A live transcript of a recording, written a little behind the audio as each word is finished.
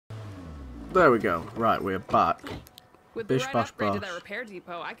There we go. Right, we're back. With the Bish right bash upgrade to bosh. that repair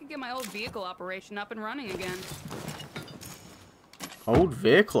depot, I could get my old vehicle operation up and running again. Old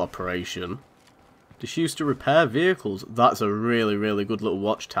vehicle operation? Does she used to repair vehicles? That's a really, really good little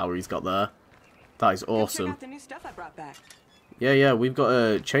watchtower he's got there. That is awesome. Check out the new stuff I brought back. Yeah, we've got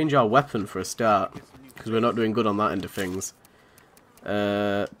to change our weapon for a start. Because we're not doing good on that end of things.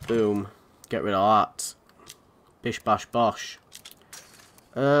 Boom. Get rid of that. Bish bash bosh.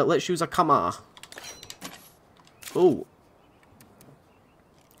 Let's use a camera. Ooh.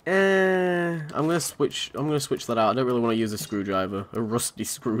 I'm gonna switch that out. I don't really want to use a screwdriver. A rusty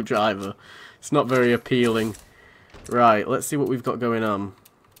screwdriver. It's not very appealing. Right, let's see what we've got going on.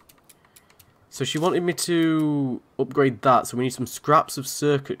 So she wanted me to upgrade that, so we need some scraps of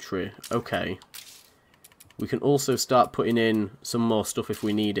circuitry. Okay. We can also start putting in some more stuff if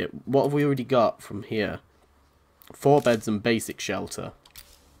we need it. What have we already got from here? 4 beds and basic shelter.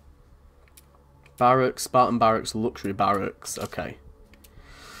 Barracks, Spartan barracks, luxury barracks. Okay.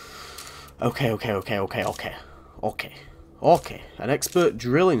 Okay. An expert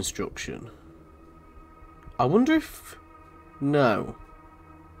drill instruction. I wonder if... No.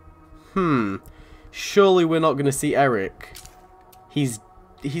 Surely we're not going to see Eric. He's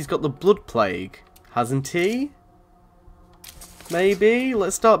got the blood plague, hasn't he? Maybe?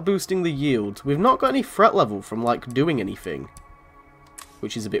 Let's start boosting the yield. We've not got any threat level from, like, doing anything.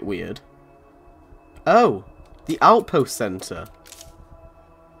 Which is a bit weird. Oh, the outpost center.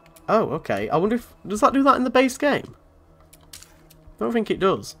 Oh, okay. I wonder if... Does that do that in the base game? I don't think it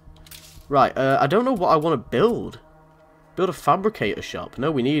does. Right, I don't know what I want to build. Build a fabricator shop.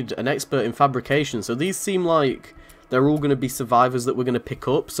 No, we need an expert in fabrication. So these seem like they're all going to be survivors that we're going to pick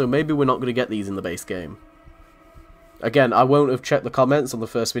up. So maybe we're not going to get these in the base game. Again, I won't have checked the comments on the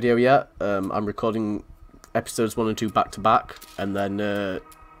first video yet. I'm recording episodes 1 and 2 back to back. And then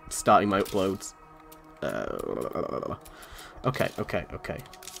starting my uploads. Okay.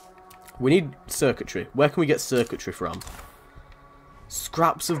 We need circuitry. Where can we get circuitry from?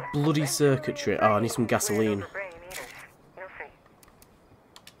 Scraps of bloody circuitry. Oh, I need some gasoline.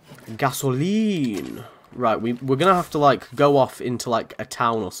 Gasoline. Right, we're gonna have to, like, go off into, like, a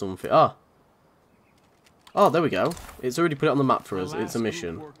town or something. Oh, there we go. It's already put it on the map for us. It's a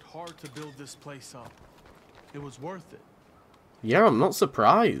mission. Worked hard to build this place up. It was worth it. Yeah, I'm not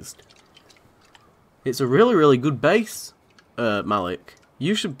surprised. It's a really, really good base, Malik.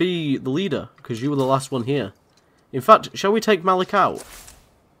 You should be the leader, because you were the last one here. In fact, shall we take Malik out?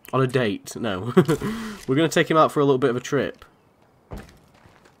 On a date? No. We're going to take him out for a little bit of a trip.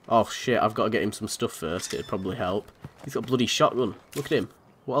 Oh shit, I've got to get him some stuff first. It'd probably help. He's got a bloody shotgun. Look at him.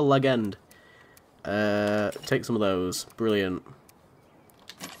 What a leg end. Take some of those. Brilliant.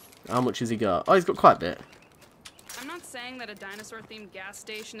 How much has he got? Oh, he's got quite a bit. I'm not saying that a dinosaur-themed gas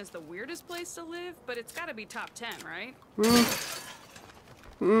station is the weirdest place to live, but it's gotta be top 10, right?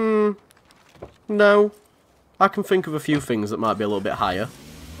 No. I can think of a few things that might be a little bit higher.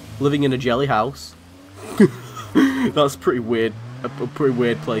 Living in a jelly house. That's pretty weird. A pretty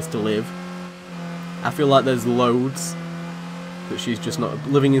weird place to live. I feel like there's loads. But she's just not...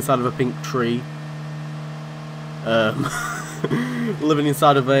 Living inside of a pink tree. Living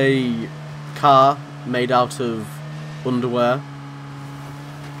inside of a car made out of underwear.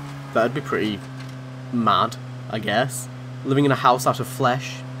 That'd be pretty mad, I guess. Living in a house out of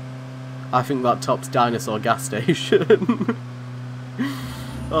flesh. I think that tops dinosaur gas station.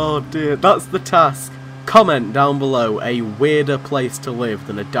 Oh dear, that's the task. Comment down below a weirder place to live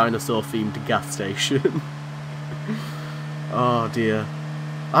than a dinosaur-themed gas station. Oh dear.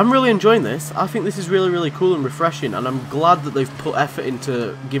 I'm really enjoying this. I think this is really, really cool and refreshing, and I'm glad that they've put effort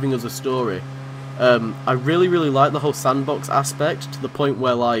into giving us a story. I really, really like the whole sandbox aspect, to the point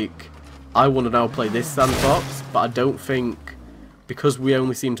where, like, I want to now play this sandbox, but I don't think... Because we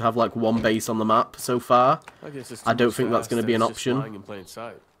only seem to have, like, one base on the map so far, I don't think that's going to be an option.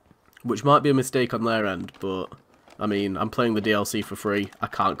 Which might be a mistake on their end, but, I mean, I'm playing the DLC for free. I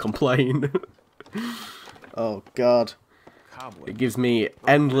can't complain. Oh, God. It gives me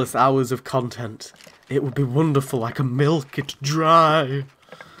endless hours of content. It would be wonderful. I can milk it dry.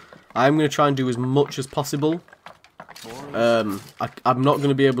 I'm going to try and do as much as possible. I'm not going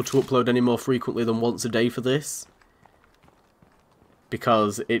to be able to upload any more frequently than once a day for this.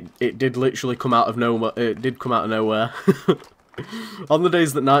 Because it did literally come out of nowhere. It did come out of nowhere. On the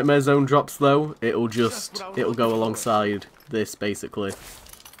days that Nightmare Zone drops, though, it'll go alongside this basically.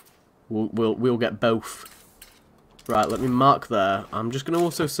 We'll get both. Right, let me mark there. I'm just going to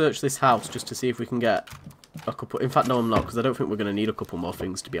also search this house just to see if we can get a couple... In fact, no, I'm not, because I don't think we're going to need a couple more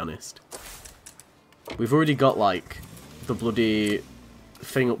things, to be honest. We've already got, like, the bloody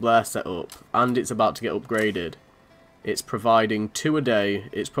thing up there set up, and it's about to get upgraded. It's providing 2 a day.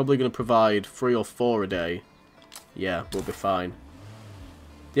 It's probably going to provide 3 or 4 a day. Yeah, we'll be fine.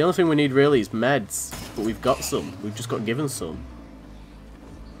 The only thing we need really is meds, but we've got some. We've just got given some.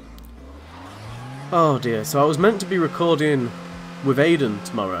 Oh dear, so I was meant to be recording with Aiden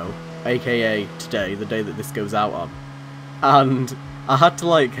tomorrow, aka today, the day that this goes out on. And I had to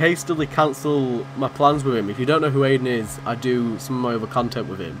like hastily cancel my plans with him. If you don't know who Aiden is, I do some of my other content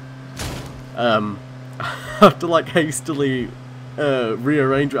with him. I had to like hastily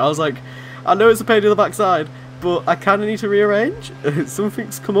rearrange it. I was like, I know it's a pain in the backside, but I kind of need to rearrange.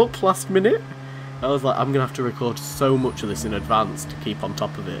 Something's come up last minute. I was like, I'm going to have to record so much of this in advance to keep on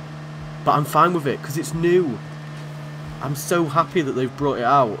top of it. But I'm fine with it, because it's new. I'm so happy that they've brought it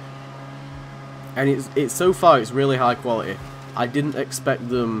out. And it's so far, it's really high quality. I didn't expect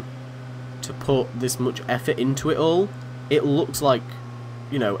them to put this much effort into it all. It looks like,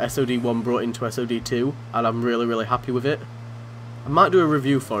 you know, SOD1 brought into SOD2, and I'm really, really happy with it. I might do a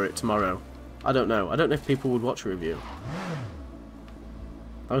review for it tomorrow. I don't know. I don't know if people would watch a review.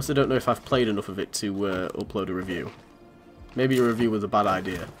 I also don't know if I've played enough of it to upload a review. Maybe a review was a bad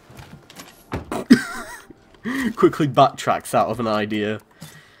idea. Quickly backtracks out of an idea.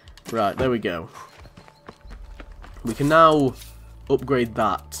 Right, there we go. We can now upgrade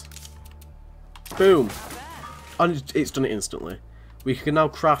that. Boom! And it's done it instantly. We can now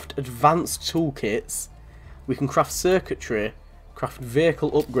craft advanced toolkits. We can craft circuitry, craft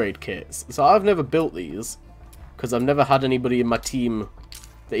vehicle upgrade kits. So I've never built these, because I've never had anybody in my team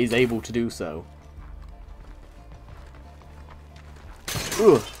that is able to do so.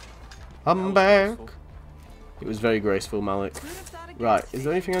 Ugh. I'm back! It was very graceful, Malik. Right, is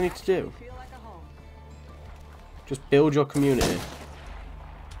there anything I need to do? Just build your community.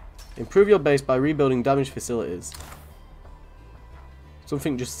 Improve your base by rebuilding damaged facilities.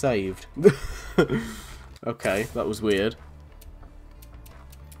 Something just saved. Okay, that was weird.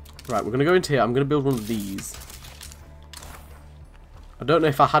 Right, we're going to go into here. I'm going to build one of these. I don't know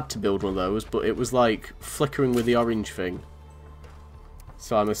if I had to build one of those, but it was like flickering with the orange thing.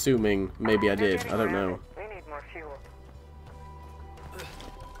 So I'm assuming maybe I did. I don't know.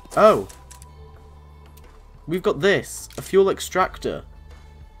 Oh! We've got this. A fuel extractor.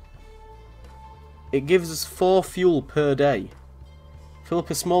 It gives us 4 fuel per day. Fill up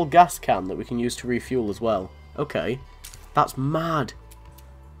a small gas can that we can use to refuel as well. Okay. That's mad.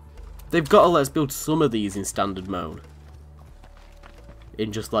 They've got to let us build some of these in standard mode.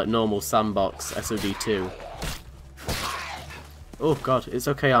 In just like normal sandbox SOD2. Oh god, it's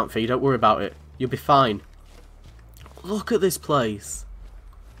okay, Aunt Fee, don't worry about it. You'll be fine. Look at this place.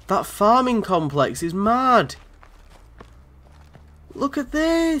 That farming complex is mad. Look at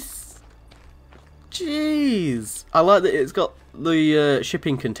this. Jeez. I like that it's got the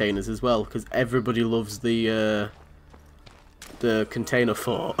shipping containers as well, because everybody loves the container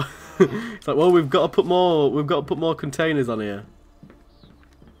fort. It's like, well, we've got to put more containers on here.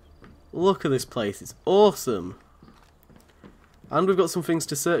 Look at this place. It's awesome. And we've got some things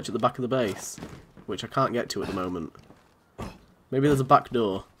to search at the back of the base, which I can't get to at the moment. Maybe there's a back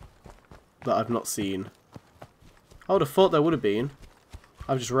door that I've not seen. I would have thought there would have been.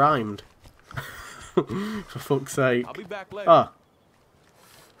 I've just rhymed. For fuck's sake. I'll be back later. Ah.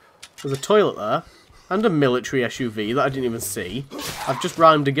 There's a toilet there. And a military SUV that I didn't even see. I've just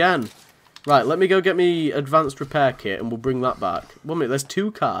rhymed again. Right, let me go get me advanced repair kit and we'll bring that back. 1 minute, there's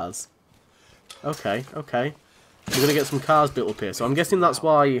 2 cars. Okay, okay. We're going to get some cars built up here. So I'm guessing that's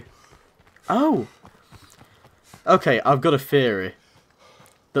why... Oh! Okay, I've got a theory.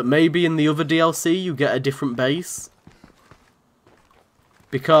 That maybe in the other DLC you get a different base.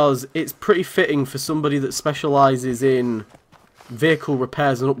 Because it's pretty fitting for somebody that specialises in vehicle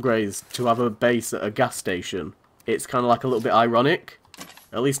repairs and upgrades to have a base at a gas station. It's kind of like a little bit ironic.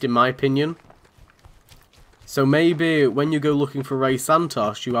 At least in my opinion. So maybe when you go looking for Ray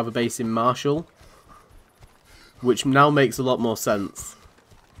Santos, you have a base in Marshall. Which now makes a lot more sense.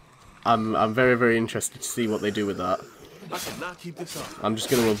 I'm very, very interested to see what they do with that. I cannot keep this up. I'm just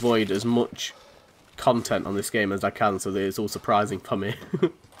going to avoid as much content on this game as I can so that it's all surprising for me.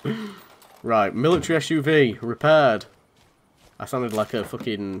 Right, military SUV, repaired. I sounded like a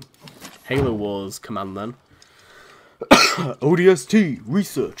fucking Halo Wars command then. ODST,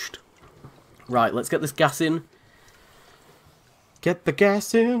 researched. Right, let's get this gas in. Get the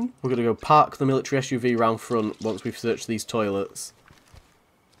gas in. We're going to go park the military SUV round front once we've searched these toilets.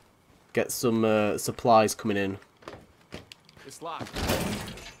 Get some supplies coming in. It's locked.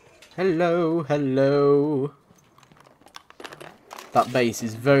 Hello, hello. That base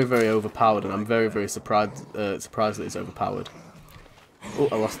is very, very overpowered, and I'm very, very surprised that it's overpowered. Oh,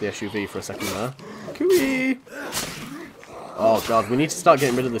 I lost the SUV for a second there. Cooey! Oh god, we need to start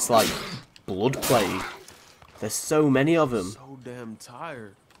getting rid of this, like, blood plague. There's so many of them. So damn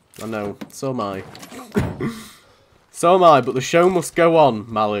tired. I know, so am I. So am I, but the show must go on,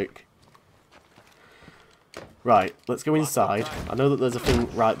 Malik. Right, let's go inside. I know that there's a thing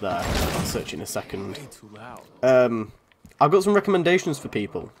right there. I'll search in a second. Way too loud. I've got some recommendations for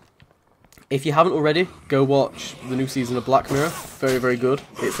people. If you haven't already, go watch the new season of Black Mirror. Very, very good.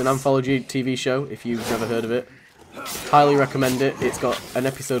 It's an anthology TV show, if you've never heard of it. Highly recommend it. It's got an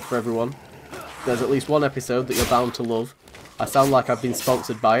episode for everyone. There's at least one episode that you're bound to love. I sound like I've been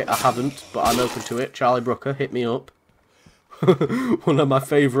sponsored by it. I haven't, but I'm open to it. Charlie Brooker, hit me up. One of my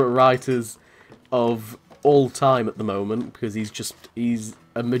favourite writers of all time at the moment, because he's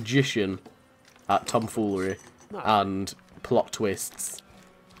a magician at tomfoolery and plot twists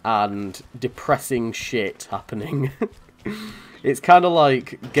and depressing shit happening. It's kind of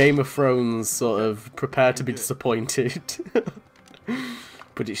like Game of Thrones, sort of prepare to be disappointed.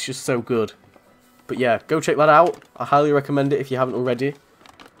 But it's just so good. But yeah, go check that out. I highly recommend it if you haven't already.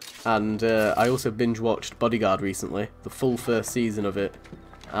 And I also binge-watched Bodyguard recently, the full first season of it.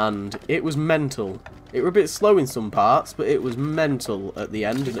 And it was mental. It were a bit slow in some parts, but it was mental at the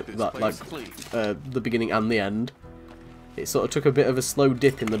end, the beginning and the end. It sort of took a bit of a slow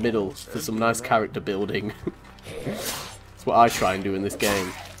dip in the middle for some nice character building. That's what I try and do in this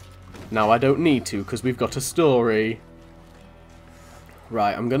game. Now I don't need to, because we've got a story.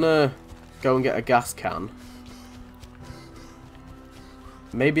 Right, I'm gonna go and get a gas can.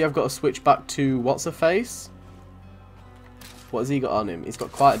 Maybe I've got to switch back to what's-her-face? What has he got on him? He's got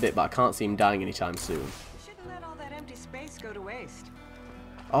quite a bit, but I can't see him dying anytime soon. You shouldn't let all that empty space go to waste.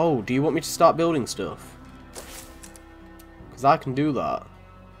 Oh, do you want me to start building stuff? Because I can do that.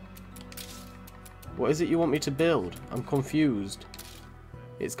 What is it you want me to build? I'm confused.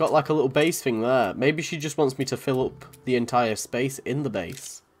 It's got like a little base thing there. Maybe she just wants me to fill up the entire space in the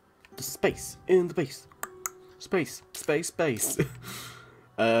base. The space in the base. Space, space, space.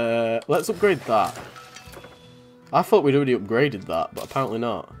 Let's upgrade that. I thought we'd already upgraded that, but apparently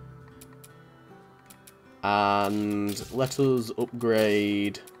not. And let us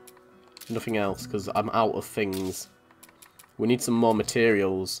upgrade nothing else, because I'm out of things. We need some more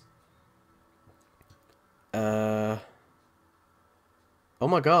materials. Oh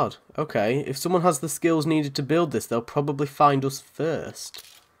my god. Okay, if someone has the skills needed to build this, they'll probably find us first.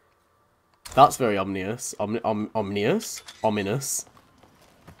 That's very ominous. Ominous? Ominous.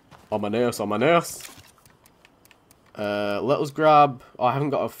 Ominous, ominous. Let us grab... Oh, I haven't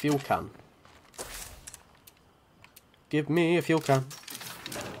got a fuel can. Give me a fuel can.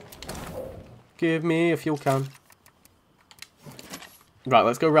 Give me a fuel can. Right,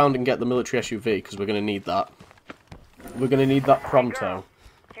 let's go around and get the military SUV, because we're going to need that. We're going to need that pronto.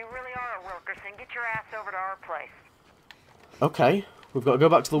 You really are a Wilkerson. Get your ass over to our place. Okay, we've got to go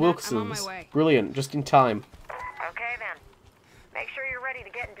back to the Wilkersons. I'm on my way. Brilliant, just in time. Okay then. Make sure you're ready to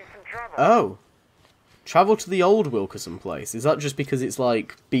get into some trouble. Oh. Travel to the old Wilkerson place. Is that just because it's,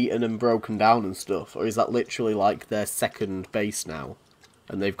 like, beaten and broken down and stuff? Or is that literally, like, their second base now?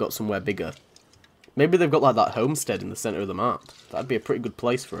 And they've got somewhere bigger? Maybe they've got, like, that homestead in the centre of the map. That'd be a pretty good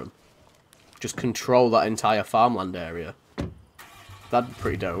place for them. Just control that entire farmland area. That'd be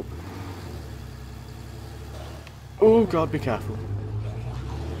pretty dope. Oh, God, be careful.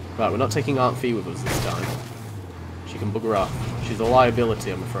 Right, we're not taking Aunt Fee with us this time. She can bugger off. She's a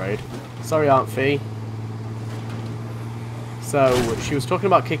liability, I'm afraid. Sorry, Aunt Fee. So, she was talking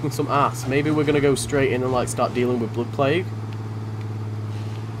about kicking some ass. Maybe we're going to go straight in and, like, start dealing with blood plague.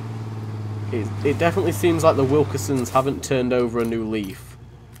 It definitely seems like the Wilkersons haven't turned over a new leaf.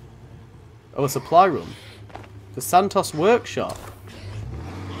 Oh, a supply room. The Santos Workshop.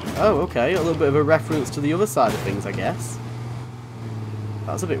 Oh, okay. A little bit of a reference to the other side of things, I guess.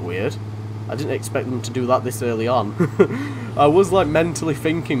 That's a bit weird. I didn't expect them to do that this early on. I was, like, mentally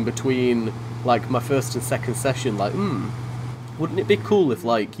thinking between, like, my first and second session, like, wouldn't it be cool if,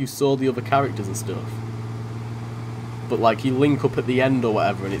 like, you saw the other characters and stuff? But, like, you link up at the end or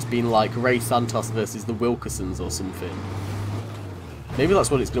whatever, and it's been, like, Ray Santos versus the Wilkersons or something. Maybe that's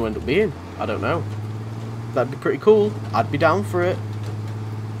what it's going to end up being. I don't know. That'd be pretty cool. I'd be down for it.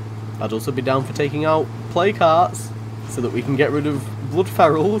 I'd also be down for taking out plague hearts, so that we can get rid of blood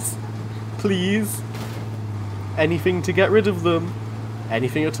ferals. Please. Anything to get rid of them.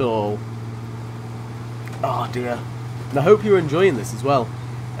 Anything at all. Oh, dear. And I hope you're enjoying this as well.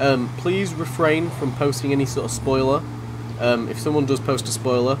 Please refrain from posting any sort of spoiler. If someone does post a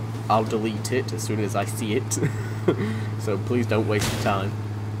spoiler, I'll delete it as soon as I see it. So please don't waste your time.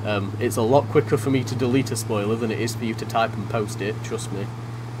 It's a lot quicker for me to delete a spoiler than it is for you to type and post it, trust me.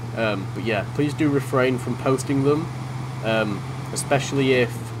 But yeah, please do refrain from posting them, especially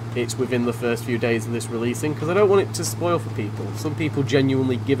if it's within the first few days of this releasing, because I don't want it to spoil for people. Some people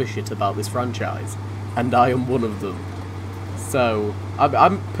genuinely give a shit about this franchise, and I am one of them. So,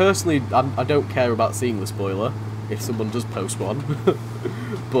 I'm personally, I don't care about seeing the spoiler if someone does post one,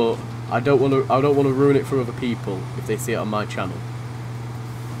 but I don't want to ruin it for other people if they see it on my channel.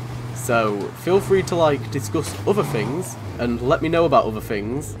 So feel free to like discuss other things and let me know about other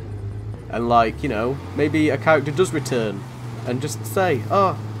things, and like, you know, maybe a character does return, and just say,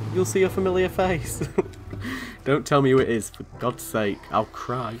 oh, you'll see a familiar face. Don't tell me who it is, for God's sake, I'll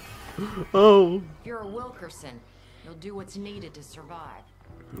cry. Oh. You're a Wilkerson. You'll do what's needed to survive.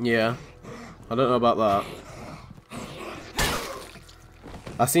 Yeah, I don't know about that.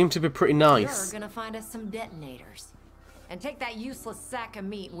 I seem to be pretty nice. You're gonna find us some detonators. And take that useless sack of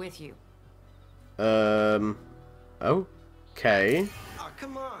meat with you. Okay. Oh,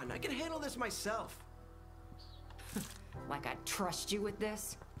 come on, I can handle this myself. Like I trust you with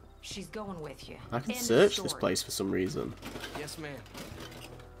this? She's going with you. I can End of search this story. place for some reason. Yes, ma'am.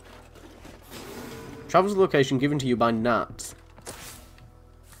 Travel to the location given to you by Nat.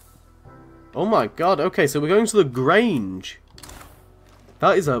 Oh my god, okay, so we're going to the Grange.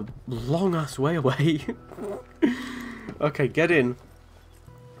 That is a long-ass way away. Okay, get in.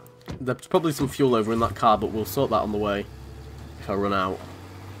 There's probably some fuel over in that car, but we'll sort that on the way. If I run out.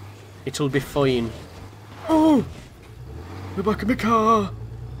 It'll be fine. Oh! We're back in the car!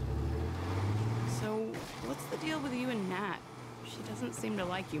 So, what's the deal with you and Nat? She doesn't seem to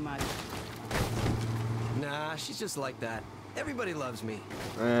like you much. Nah, she's just like that. Everybody loves me.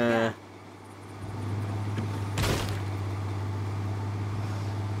 Yeah.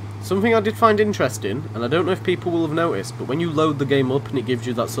 Something I did find interesting, and I don't know if people will have noticed, but when you load the game up and it gives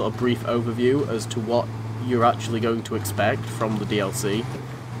you that sort of brief overview as to what you're actually going to expect from the DLC,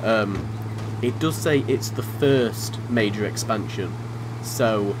 it does say it's the first major expansion.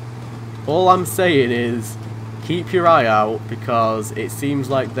 So, all I'm saying is, keep your eye out, because it seems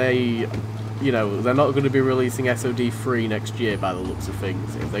like they, you know, they're not going to be releasing SOD 3 next year by the looks of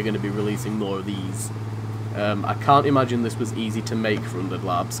things, if they're going to be releasing more of these. I can't imagine this was easy to make for Undead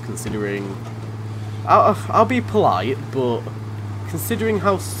Labs, considering... I'll be polite, but considering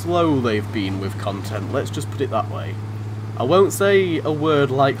how slow they've been with content, let's just put it that way. I won't say a word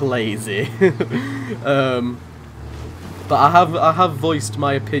like lazy, but I have voiced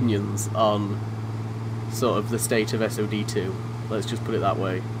my opinions on sort of the state of SOD 2. Let's just put it that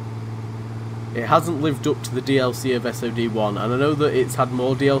way. It hasn't lived up to the DLC of SOD 1, and I know that it's had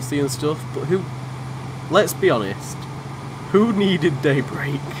more DLC and stuff, but who... Let's be honest, who needed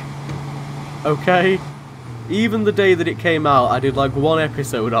Daybreak? Okay? Even the day that it came out, I did like one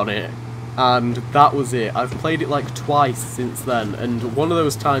episode on it, and that was it. I've played it like twice since then, and one of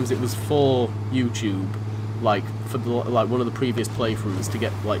those times it was for YouTube, like for the, like one of the previous playthroughs to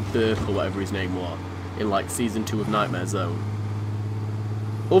get like Burke or whatever his name was, in like Season 2 of Nightmare Zone.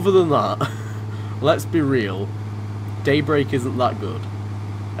 Other than that, let's be real, Daybreak isn't that good.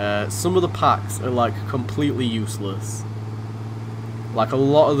 Some of the packs are like completely useless. Like a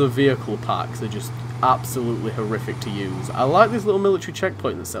lot of the vehicle packs are just absolutely horrific to use. I like this little military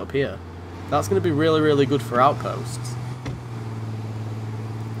checkpoint that's set up here. That's going to be really, really good for outposts.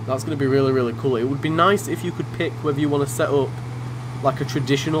 That's going to be really, really cool. It would be nice if you could pick whether you want to set up like a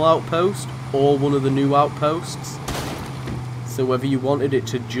traditional outpost or one of the new outposts. So whether you wanted it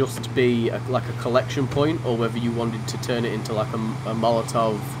to just be like a collection point, or whether you wanted to turn it into like a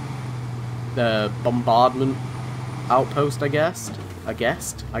Molotov bombardment outpost, I guessed. I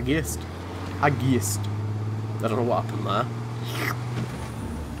don't know what happened there.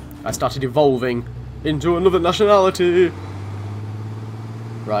 I started evolving into another nationality.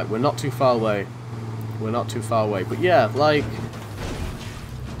 Right, we're not too far away. We're not too far away. But yeah, like...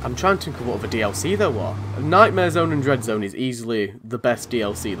 I'm trying to think of what other DLC there was. Nightmare Zone and Dread Zone is easily the best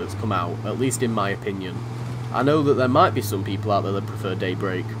DLC that's come out, at least in my opinion. I know that there might be some people out there that prefer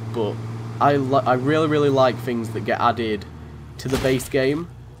Daybreak, but I really, really like things that get added to the base game.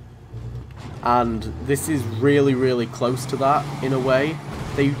 And this is really, really close to that, in a way.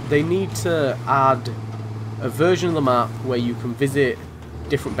 They need to add a version of the map where you can visit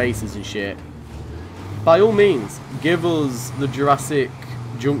different bases and shit. By all means, give us the Jurassic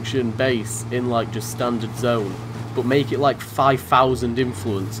Junction base in like just standard zone, but make it like 5,000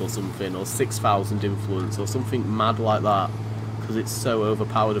 influence or something, or 6,000 influence or something mad like that, because it's so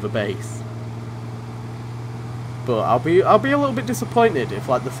overpowered of a base. But I'll be a little bit disappointed if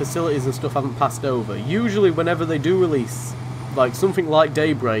like the facilities and stuff haven't passed over. Usually whenever they do release like something like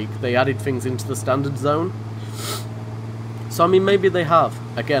Daybreak, they added things into the standard zone. So I mean, maybe they have.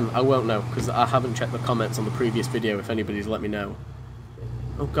 Again, I won't know, because I haven't checked the comments on the previous video if anybody's let me know.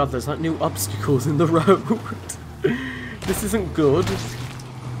 Oh god, there's like new obstacles in the road. This isn't good.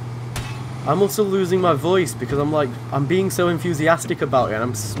 I'm also losing my voice because I'm being so enthusiastic about it and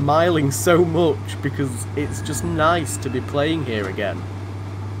I'm smiling so much because it's just nice to be playing here again.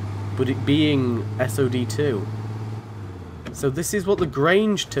 But it being SOD2. So this is what the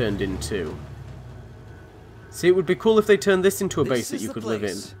Grange turned into. See, it would be cool if they turned this into a base that you could live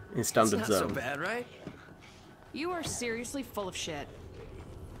in standard zone. Not so bad, right? You are seriously full of shit.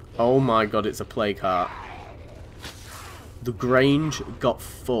 Oh my god, it's a plague heart. The Grange got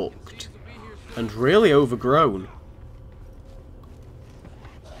fucked. And really overgrown.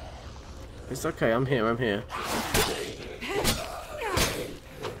 It's okay, I'm here, I'm here.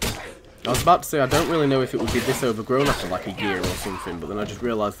 I was about to say, I don't really know if it would be this overgrown after like a year or something, but then I just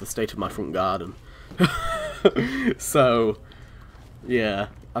realised the state of my front garden. So, yeah,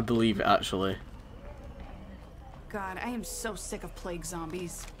 I believe it actually. God, I am so sick of plague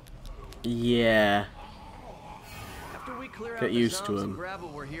zombies. Yeah. After we clear Get out the used to zombies him. and grab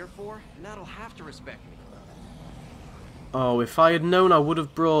what we're here for, Nat'll have to respect me. Oh, if I had known, I would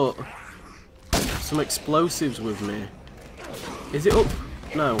have brought some explosives with me. Is it up?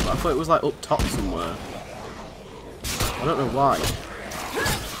 No, I thought it was like up top somewhere. I don't know why.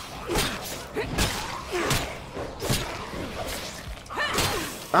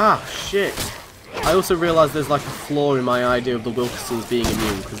 Ah, shit. I also realised there's like a flaw in my idea of the Wilkersons being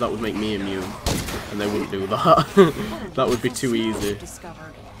immune, because that would make me immune. And they wouldn't do that. That would be too easy.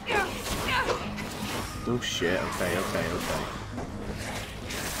 Oh shit, okay, okay, okay.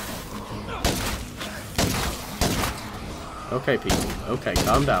 Okay, people. Okay,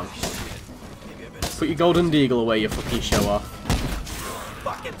 calm down. Put your golden deagle away, you fucking show off.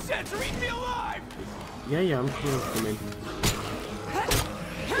 Fucking sense, eat me alive! Yeah, I'm coming.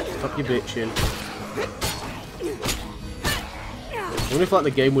 Stop your bitching. I wonder if like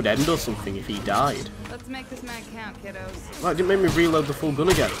the game would end or something if he died. Let's make this mag count, kiddos. Like, it didn't make me reload the full gun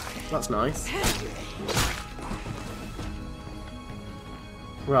again. That's nice.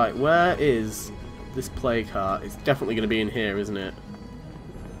 Right, where is this plague heart? It's definitely going to be in here, isn't it?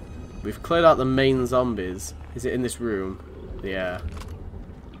 We've cleared out the main zombies. Is it in this room? Yeah.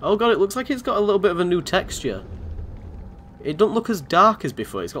 Oh god, it looks like it's got a little bit of a new texture. It doesn't look as dark as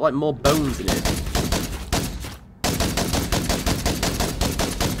before. It's got like more bones in it.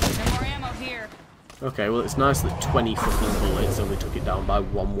 More ammo here. Okay, well it's nice that 20 fucking bullets only took it down by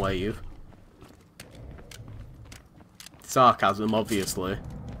one wave. Sarcasm, obviously.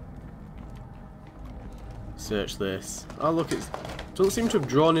 Search this. Oh look, it doesn't seem to have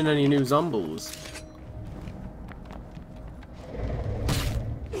drawn in any new zombies.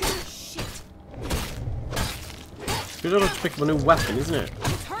 Good enough to pick up a new weapon, isn't it?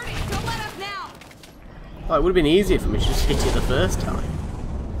 It's hurting. Don't let up now. Oh, it would have been easier for me to just hit it the first time.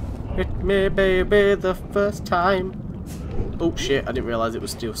 Hit me, baby, the first time. Oh shit, I didn't realise it was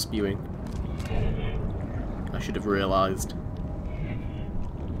still spewing. I should have realised.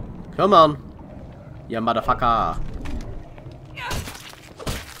 Come on, you motherfucker.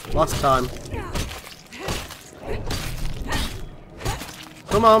 Last time.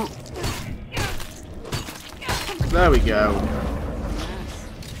 Come on. There we go.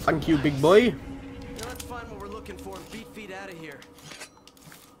 Thank you, big boy. Now let's find what we're looking for and beat feet out of here.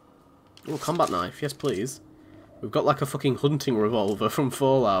 Oh, combat knife. Yes, please. We've got like a fucking hunting revolver from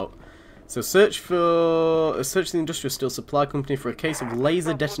Fallout. So search the industrial steel supply company for a case of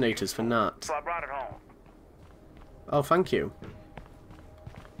laser detonators for Nat. So I brought it home. Oh, thank you.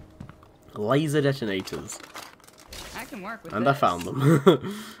 Laser detonators. I can work with And this. I found them.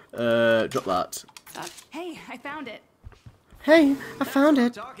 Drop that. Hey, I found it. Hey, I found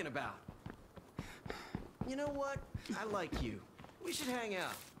That's it. what I'm talking about. You know what? I like you. We should hang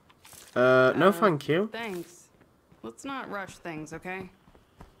out. No thank you. Thanks. Let's not rush things, okay?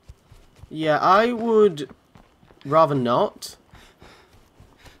 Yeah, I would rather not.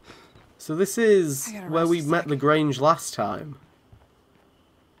 So this is I gotta where rest we a met sec. the Grange last time.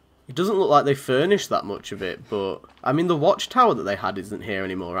 It doesn't look like they furnished that much of it, but... I mean, the watchtower that they had isn't here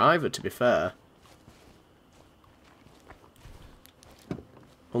anymore either, to be fair.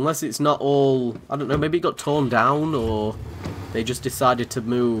 Unless it's not all... I don't know, maybe it got torn down, or they just decided to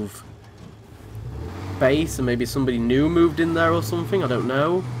move base, and maybe somebody new moved in there or something, I don't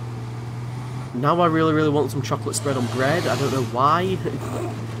know. Now I really, really want some chocolate spread on bread, I don't know why.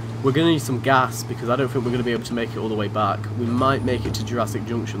 We're going to need some gas, because I don't think we're going to be able to make it all the way back. We might make it to Jurassic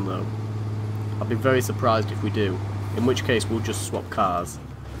Junction, though. I'll be very surprised if we do. In which case, we'll just swap cars.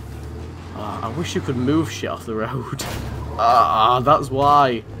 I wish you could move shit off the road. That's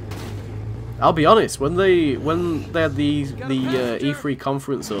why. I'll be honest, when they had the E3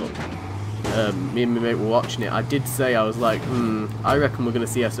 conference up, me and my mate were watching it, I did say, I was like, I reckon we're going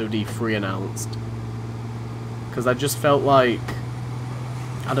to see SOD 3 announced. Because I just felt like,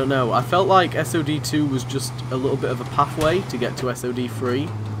 I don't know, I felt like SOD 2 was just a little bit of a pathway to get to SOD 3.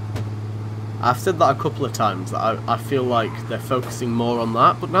 I've said that a couple of times, that I feel like they're focusing more on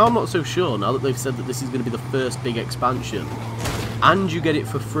that, but now I'm not so sure, now that they've said that this is going to be the first big expansion. And you get it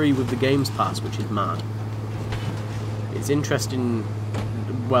for free with the Games Pass, which is mad. It's interesting,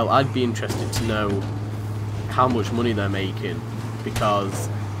 well, I'd be interested to know how much money they're making, because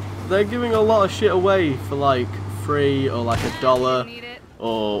they're giving a lot of shit away for like free or like $1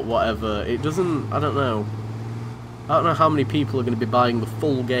 or whatever. It doesn't, I don't know how many people are going to be buying the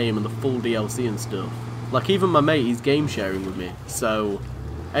full game and the full DLC and stuff. Like even my mate, he's game sharing with me, so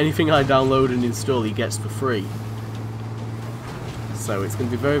anything I download and install he gets for free. So it's going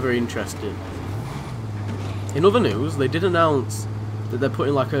to be very, very interesting. In other news, they did announce that they're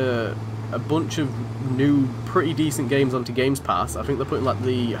putting like a bunch of new, pretty decent games onto Games Pass. I think they're putting like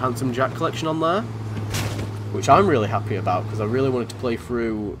the Handsome Jack collection on there, which I'm really happy about because I really wanted to play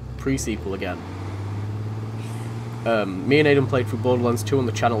through pre-sequel again. Me and Aidan played through Borderlands 2 on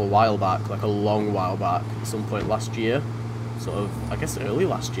the channel a while back, like a long while back, at some point last year. Sort of, I guess early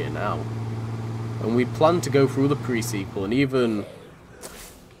last year now. And we planned to go through the pre-sequel and even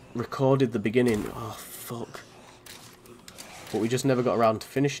recorded the beginning. Oh, fuck. But we just never got around to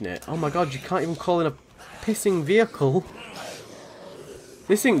finishing it. Oh my god, you can't even call in a pissing vehicle.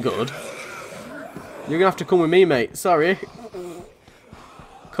 This ain't good. You're gonna have to come with me, mate. Sorry.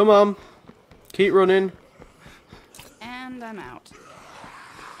 Come on. Keep running. And I'm out.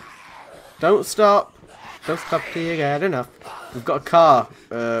 Don't stop. Don't stop till you get enough. We've got a car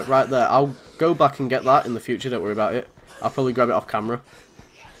right there. I'll go back and get that in the future. Don't worry about it. I'll probably grab it off camera.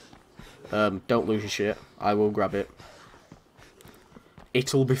 Don't lose your shit. I will grab it.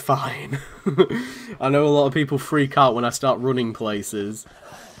 It'll be fine. I know a lot of people freak out when I start running places.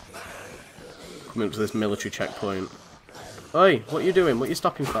 Coming up to this military checkpoint. Oi, what are you doing? What are you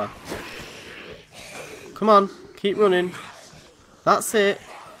stopping for? Come on, keep running. That's it.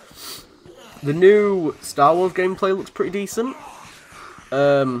 The new Star Wars gameplay looks pretty decent.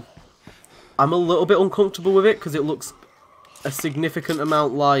 I'm a little bit uncomfortable with it because it looks a significant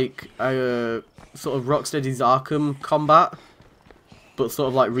amount like sort of Rocksteady's Arkham combat, but sort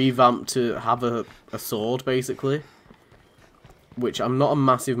of like revamped to have a sword basically, which I'm not a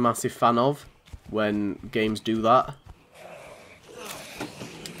massive fan of when games do that.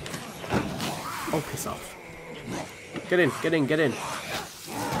 Oh, piss off. Get in, get in, get in.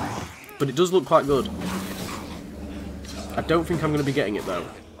 But it does look quite good. I don't think I'm going to be getting it though.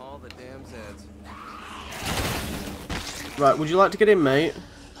 All the damn Zeds. Right, would you like to get in, mate?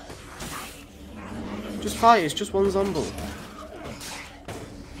 Just fight, it's just one zombie.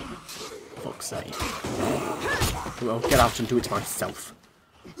 Fuck's sake. I'll get out and do it myself.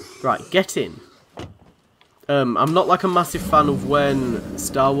 Right, get in. I'm not like a massive fan of when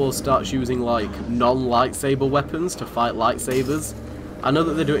Star Wars starts using like non-lightsaber weapons to fight lightsabers. I know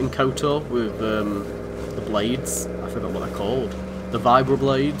that they do it in KOTOR with the blades. I forgot what they're called. The vibra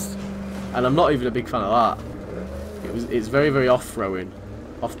blades. And I'm not even a big fan of that. It's very, very off-throwing.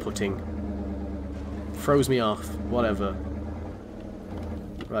 Off-putting. Throws me off. Whatever.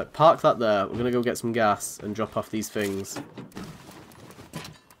 Right, park that there. We're going to go get some gas and drop off these things.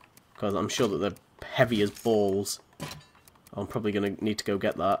 Because I'm sure that they're heavy as balls. I'm probably going to need to go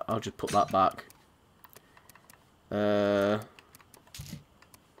get that. I'll just put that back.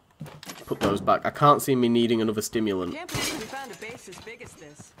 Put those back. I can't see me needing another stimulant. Can't believe we found a base as big as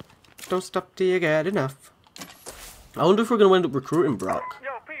this. Don't stop till you get enough. I wonder if we're going to end up recruiting Brock.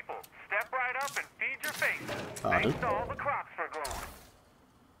 Yo, people, step right up and feed your faces. Pardon? Thanks to all the crops for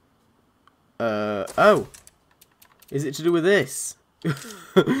growing. Oh. Is it to do with this?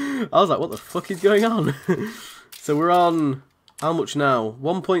 I was like, what the fuck is going on? So we're on, how much now?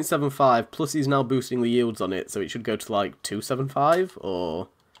 1.75, plus he's now boosting the yields on it, so it should go to like 275 or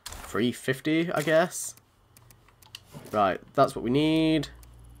 350, I guess. Right, that's what we need.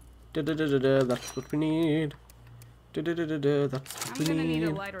 That's what we need. That's what we I'm gonna need need.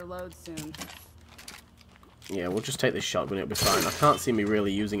 a lighter load soon. Yeah, we'll just take this shotgun, it'll be fine. I can't see me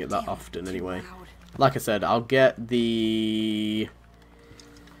really using it that often anyway. Like I said, I'll get the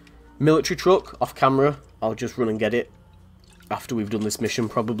military truck off camera. I'll just run and get it after we've done this mission,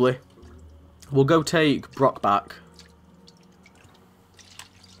 probably. We'll go take Brock back.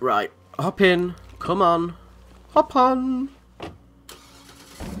 Right, hop in. Come on. Hop on.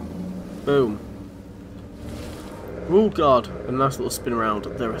 Boom. Oh god, a nice little spin around.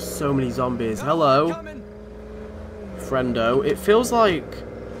 There are so many zombies. Hello. Friendo. It feels like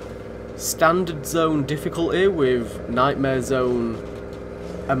standard zone difficulty with nightmare zone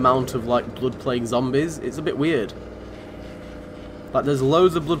amount of like blood plague zombies. It's a bit weird. Like there's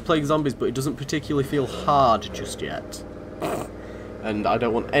loads of blood plague zombies, but it doesn't particularly feel hard just yet. And I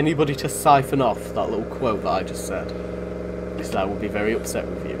don't want anybody to siphon off that little quote that I just said, because I will be very upset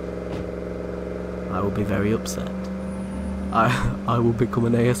with you. I will be very upset. I will become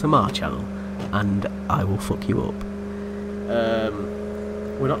an ASMR channel, and I will fuck you up.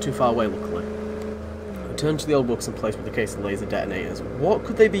 We're not too far away, luckily. Return to the old Wilkerson place with a case of laser detonators. What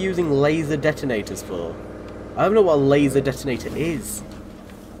could they be using laser detonators for? I don't know what a laser detonator is.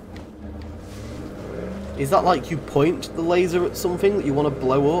 Is that like you point the laser at something that you want to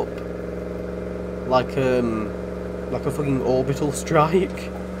blow up? Like a fucking orbital strike?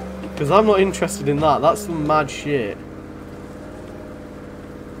 Because I'm not interested in that. That's some mad shit.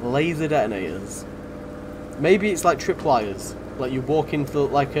 Laser detonators. Maybe it's like tripwires. Like you walk into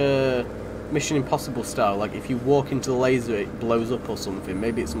like a Mission Impossible style. Like if you walk into the laser, it blows up or something.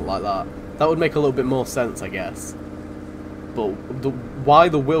 Maybe it's something like that. That would make a little bit more sense, I guess. But why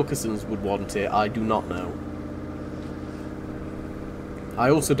the Wilkersons would want it, I do not know. I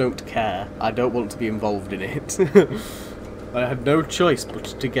also don't care. I don't want to be involved in it. I had no choice but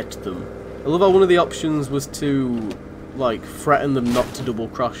to get them. I love how one of the options was to, like, threaten them not to double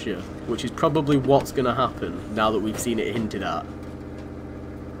cross you, which is probably what's going to happen now that we've seen it hinted at.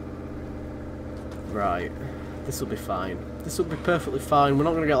 Right. This will be fine. This will be perfectly fine. We're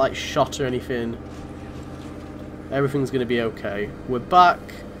not going to get, like, shot or anything. Everything's going to be okay. We're back.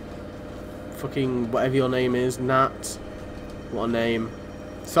 Fucking whatever your name is, Nat. What a name.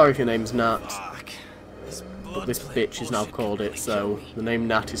 Sorry if your name's Nat. But this bitch has now called it, so the name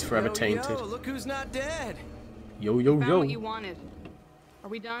Nat is forever tainted. Yo, look who's not dead. Yo, yo, Found yo. what you wanted. Are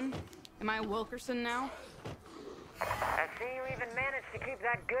we done? Am I a Wilkerson now? I see you even managed to keep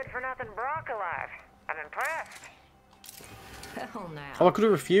that good-for-nothing Brock alive. I'm impressed. Hell no. Oh, I could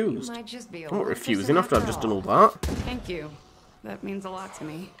have refused. You might just be a I'm not Wilkerson refusing after I've after just done all. all that. Thank you. That means a lot to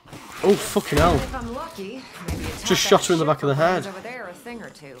me. Oh, fucking hell. If I'm lucky, maybe it's Just shot her in the back of the head. over there a thing or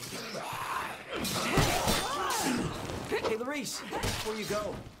two. Hey, Larice, before you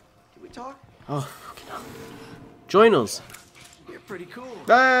go, can we talk? Oh, fucking hell. Join us. You're pretty cool.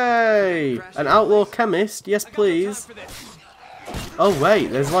 Hey! An outlaw chemist? Yes, please. Oh, wait.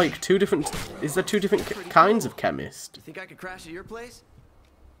 There's like two different... Is there two different kinds of chemist? You think I could crash at your place?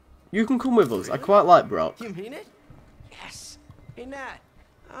 You can come with us. I quite like Brock. You mean it? Yes. Hey, Nat,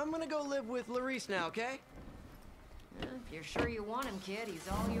 I'm gonna go live with Larice now, okay? If you're sure you want him, kid, he's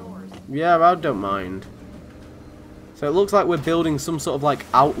all yours. Yeah, I don't mind. So it looks like we're building some sort of like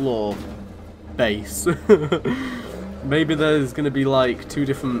outlaw base. Maybe there's going to be like two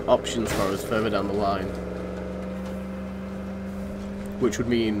different options for us further down the line. Which would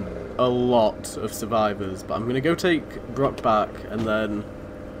mean a lot of survivors. But I'm going to go take Brock back and then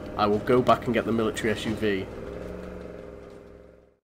I will go back and get the military SUV.